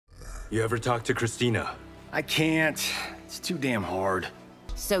You ever talk to Christina? I can't. It's too damn hard.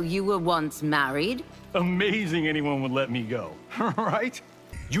 So you were once married? Amazing anyone would let me go, right?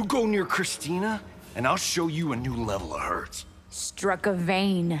 You go near Christina, and I'll show you a new level of hurt. Struck a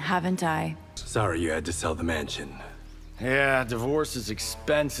vein, haven't I? Sorry you had to sell the mansion. Yeah, divorce is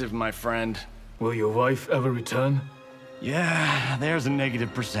expensive, my friend. Will your wife ever return? Yeah, there's a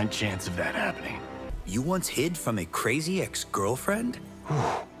 -% chance of that happening. You once hid from a crazy ex-girlfriend?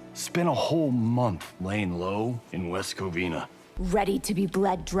 Spent a whole month laying low in West Covina. Ready to be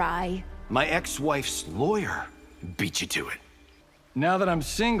bled dry? My ex-wife's lawyer beat you to it. Now that I'm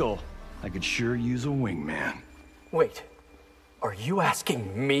single, I could sure use a wingman. Wait, are you asking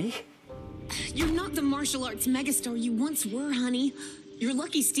me? You're not the martial arts megastar you once were, honey. You're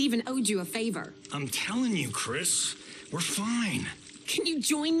lucky Steven owed you a favor. I'm telling you, Chris, we're fine. Can you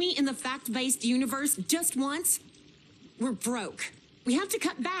join me in the fact-based universe just once? We're broke. We have to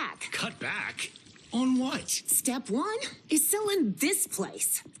cut back. Cut back? On what? Step 1 is selling this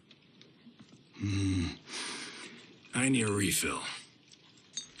place. I need a refill.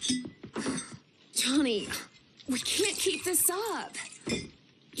 Johnny, we can't keep this up.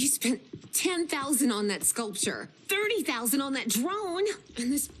 You spent $10,000 on that sculpture, $30,000 on that drone,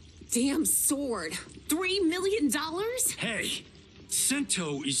 and this damn sword. $3 million? Hey,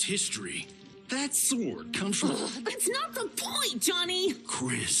 Sento is history. That sword comes from... That's not the point, Johnny!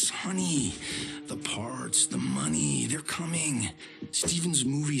 Chris, honey, the parts, the money, they're coming. Steven's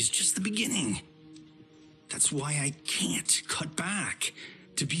movie is just the beginning. That's why I can't cut back.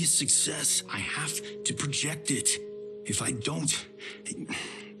 To be a success, I have to project it. If I don't,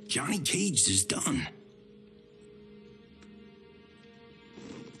 Johnny Cage is done.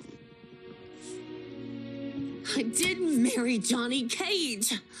 I did marry Johnny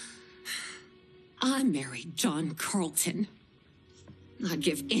Cage. I married John Carlton. I'd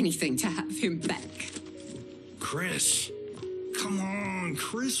give anything to have him back. Chris, come on,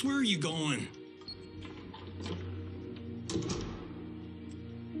 Chris, where are you going?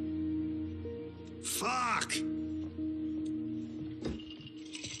 Fuck!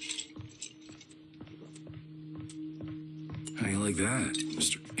 How do you like that,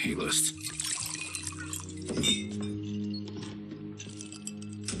 Mr. A-list?